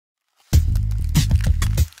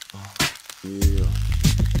Yeah.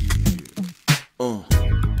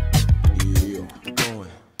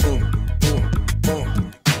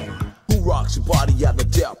 Who rocks your body at the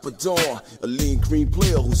Dapp at dawn? A lean green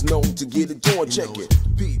player who's known to get it done. Check it,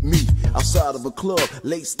 beat me outside of a club,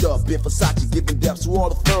 laced up in Versace, giving daps to all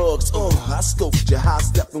the thugs. I scoped you, high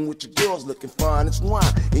stepping with your girls, looking fine as wine.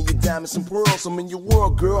 And your diamonds and pearls, I'm in your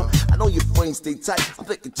world, girl. I know your frames stay tight. I'm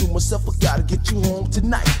thinking to myself, I gotta get you home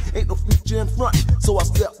tonight. Ain't no future in front, so I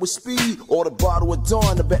step with speed. Order a bottle of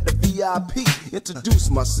Dawn, I bet the VIP. Introduce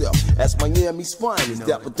myself as Miami's finest.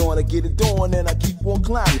 Dapp at dawn, I get it done, and I keep on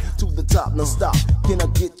climbing to the top, no stop. Can I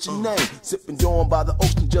get your name? Sipping Dawn by the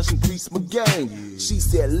ocean, just increase my game. She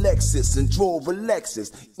said Lexus and drove a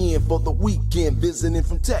Lexus. In for the weekend, visiting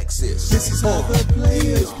from Texas. This is how the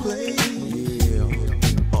players play.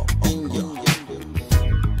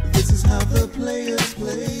 This is how the players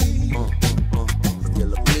play.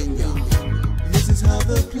 This is how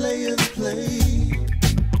the players play.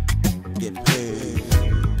 Getting paid.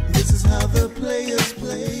 This is how the players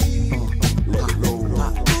play.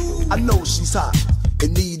 I know she's hot,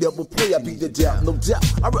 in need of a play. I be the Dapp, no doubt.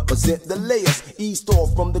 I represent the layers. East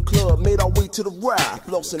off from the club, made our way to the ride.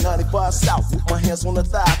 Flossing 95 South with my hands on the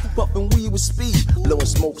thigh, puffing weed with speed, blowing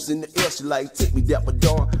smokes in the air. She like, take me Dapp at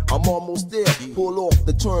dawn. I'm almost there. Pull off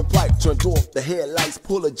the turnpike, turned off the headlights,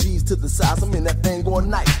 pull her G's to the sides. I'm in that thing all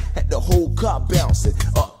night. Had the whole car bouncing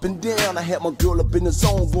up and down. I had my girl up in the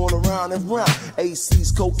zone, going around and round.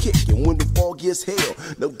 AC's co-kicking when the fog gets hell.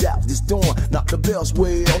 No doubt this dawn, knock the bells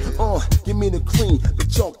well. Give me the cream, the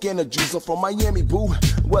chunk and the juice. I'm from Miami, boo,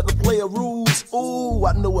 where the player rules. Ooh,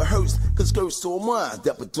 I know it hurts, cause skirts so mine.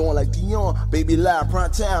 Dapp at dawn like Dion, baby live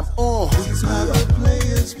prime time. This is how the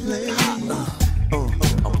players play.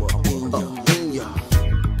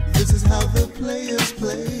 This is how the players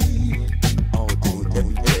play. All day,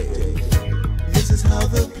 every day. This is how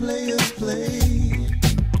the players play.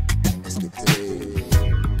 Let's get paid.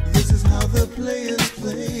 This is how the players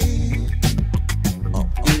play.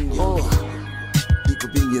 Keep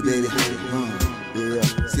it being you, baby. Yeah,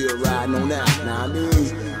 still riding on out. Now I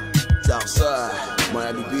mean, Southside,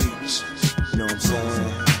 Miami Beach. You know what I'm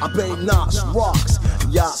saying? I bang knots, rocks,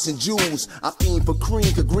 yachts and jewels. I fiend for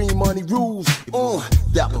cream, cause green money rules.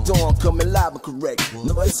 Dapp at dawn, coming live and correct.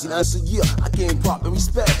 No, it's nice a year, I gain proper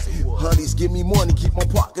respect. Honeys give me money, keep my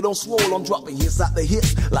pocket on swole. I'm dropping hits out the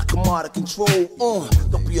hits like I'm out of control.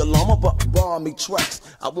 Don't be alarmed about bomb me tracks.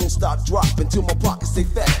 I won't stop dropping till my pockets stay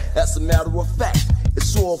fat. That's a matter of fact.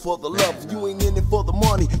 It's all for the love. If you ain't in it for the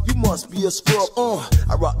money, you must be a scrub.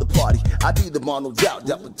 I rock the party, I be the man, no doubt.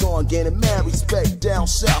 Dapp at dawn, gaining mad respect down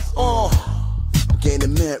south. I'm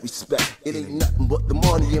gaining mad respect. It ain't nothing but the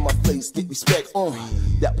money in my face. Get respect.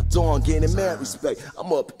 Dapp at dawn, gaining mad respect.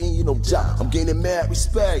 I'm up in, you know, job. I'm gaining mad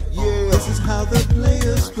respect. Yeah. This is how the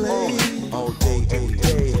players play. All day, every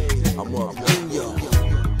day. I'm up in yo.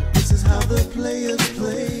 This is how the players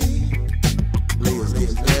play. Players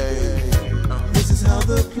getting paid. This is how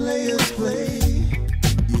the players play.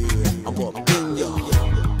 Yeah, I'm up in yo.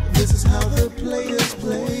 This is how the players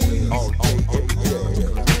play. All day, every day.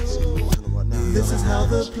 This is how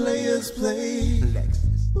the players play.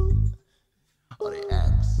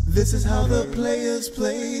 This is how the players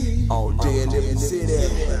play. All day in every city.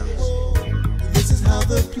 This is how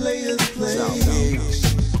the players play.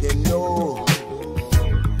 You know.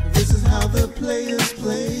 This is how the players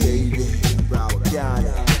play. Baby, Broward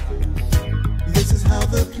County. This is how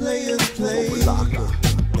the players play.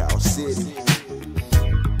 Cow City.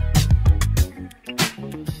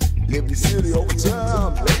 Liberty City over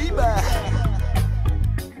time, baby.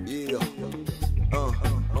 Yeah.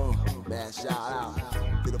 Man, shout out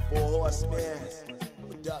to the 4 Horsemen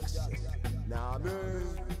production. Nah,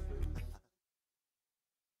 man.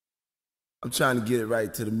 I'm trying to get it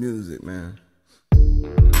right to the music, man.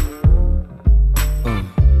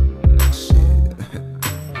 Shit.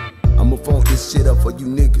 I'ma phone this shit up for you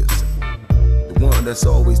niggas. The one that's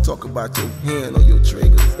always talk about your hand on your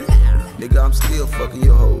triggers. Nigga, I'm still fucking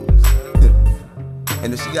your hoes.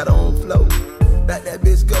 And if she got her own flow, let that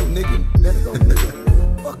bitch go, nigga. Let it go, nigga.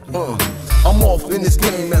 I'm off in this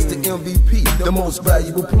game as the MVP, the most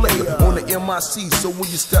valuable player on the MIC. So when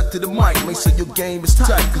you stuck to the mic, make sure your game is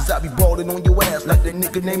tight, cause I be ballin' on your ass like that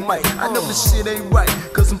nigga named Mike. I know this shit ain't right,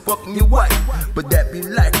 cause I'm fucking your wife, but that be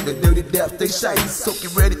like the dirty death they shite. So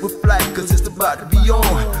get ready for flight, cause it's about to be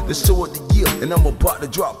on. The show of the year, and I'm about to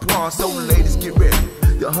drop prawns. So ladies, get ready,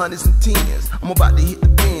 the hundreds and tens. I'm about to hit the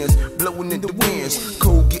bins, blowing in the winds.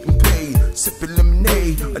 Cold getting paid, sipping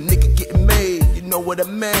lemonade, a nigga getting made. You know what I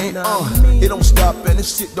mean? It don't stop and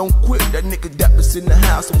this shit don't quit. That nigga Dapp is in the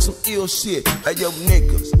house on some ill shit. Hey yo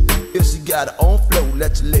niggas, If she got her own flow,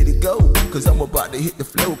 let your lady go, cause I'm about to hit the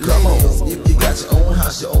flow. Come on. If you got your own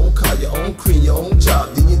house, your own car, your own cream, your own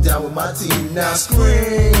job, then you're down with my team. Now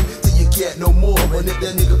scream till you can't no more. But if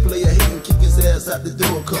that nigga play a hit and kick his ass out the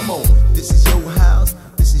door, come on. This is your house,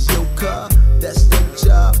 this is your car, that's your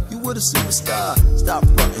job. You were the superstar. Stop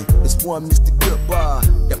frontin', it's one Mr. Goodbar.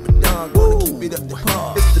 That Don gonna keep it up to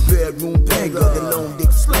par. It's the bedroom banger, the long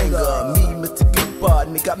dick slanger. Me, Mr. Goodbar,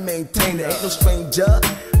 nigga, I maintain it. Ain't no stranger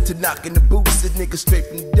to knockin' the boots. This nigga straight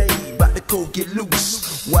from the day, bout to cold get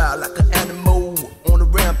loose. Wild like an animal on a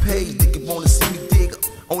rampage. Nigga wanna see me dig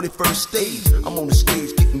on the first stage. I'm on the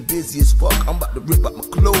stage getting busy as fuck. I'm about to rip out my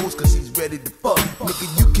clothes cause he's ready to fuck. Nigga,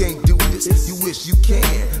 you can't do this, you wish you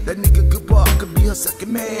can. That nigga Goodbar could be her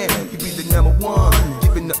second man. You be the number one,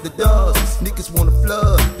 giving up the dubs. Niggas wanna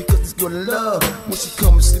flood because it's gonna love. When she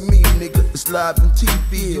come and see me, nigga, it's live on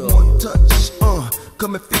TV. You wanna touch,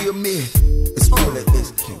 come and feel me. It's real as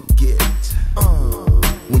this can get.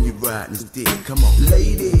 When you riding this dick, come on.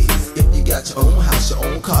 Ladies, if you got your own house, your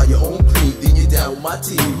own car, your own cream, then you're down with my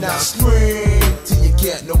team. Now scream till you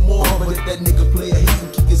can't no more. But if that nigga play a hit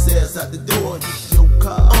and kick his ass out the door, this is your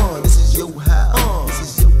car, this is your house,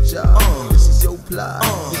 this is your job, this is your plot.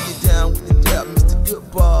 Then you down with the Dapp, Mr.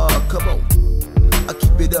 Goodbar, come on. I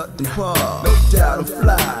keep it up to par, no doubt I'm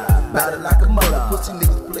fly. Bout it like a mother, pussy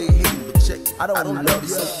niggas play hating, but check it, I don't love you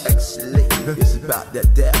so excellent. It's about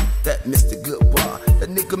that Mr. Goodbar. That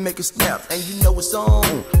nigga making snaps, and you know it's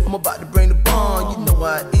on. I'm about to bring the bond, you know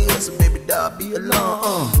how it is, so baby doll, be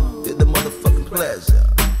alone. Feel the motherfucking pleasure.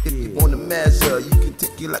 If you wanna measure, you can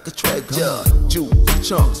take it like a treasure. Jewels,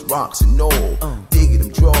 chunks, rocks, and all. Dig them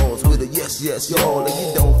draws with a yes, yes, y'all. And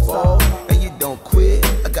you don't fall, and you don't quit.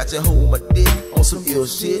 I got you hold my dick on some ill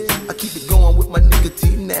shit. I keep it going with my nigga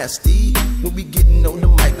T Nasty. When we getting on the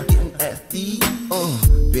mic, getting nasty.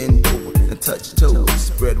 Bend over and touch your toes,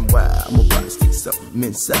 spread them wide. I'm about to stick something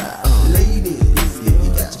inside. Ladies, yeah, you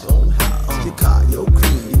got your own house, your car, your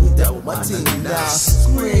cream, you down with my team. Now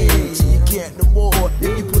scream till you can't no more.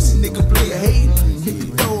 If you pussy nigga play a hate, hit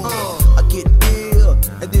the door. I get ill,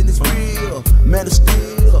 and then it's real. Man of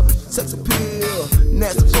steel, sex appeal,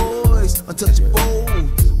 nasty boys, untouchable.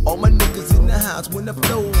 All my niggas in the house when I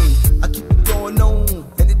flow. I keep it going on,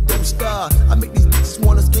 and it don't stop. I make these bitches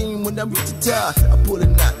wanna scream when I reach the top. I pull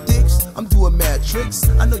it out dicks, I'm doing mad tricks.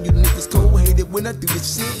 I know you niggas cold-headed when I do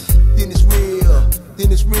this shit. Then it's real,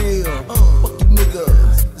 then it's real. Fuck you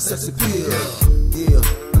niggas, sex appeal, yeah.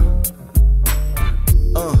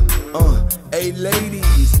 Hey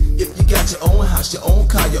ladies, if you got your own house, your own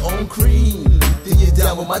car, your own cream, then you're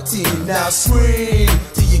down with my team. Now scream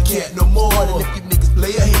till you can't no more. And if you niggas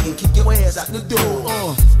play a hit and kick your ass out the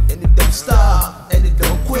door, and it don't stop, and it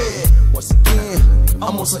don't quit. Once again,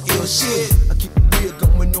 I'm on some ill shit. I keep it real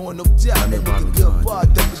going on, no doubt. That nigga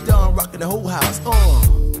Goodbar, double down, rocking the whole house.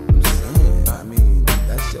 I'm saying, I mean,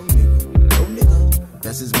 that's your nigga. Your nigga,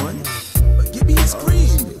 that's his money. But give me his cream.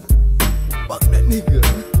 Fuck that nigga.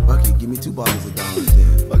 Fuck it, give me 2 bottles of Don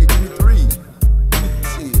then. Fuck it, give me 3.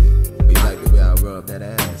 Shit. You like the way I rub that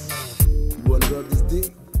ass? You wanna rub this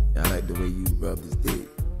dick? I like the way you rub this dick.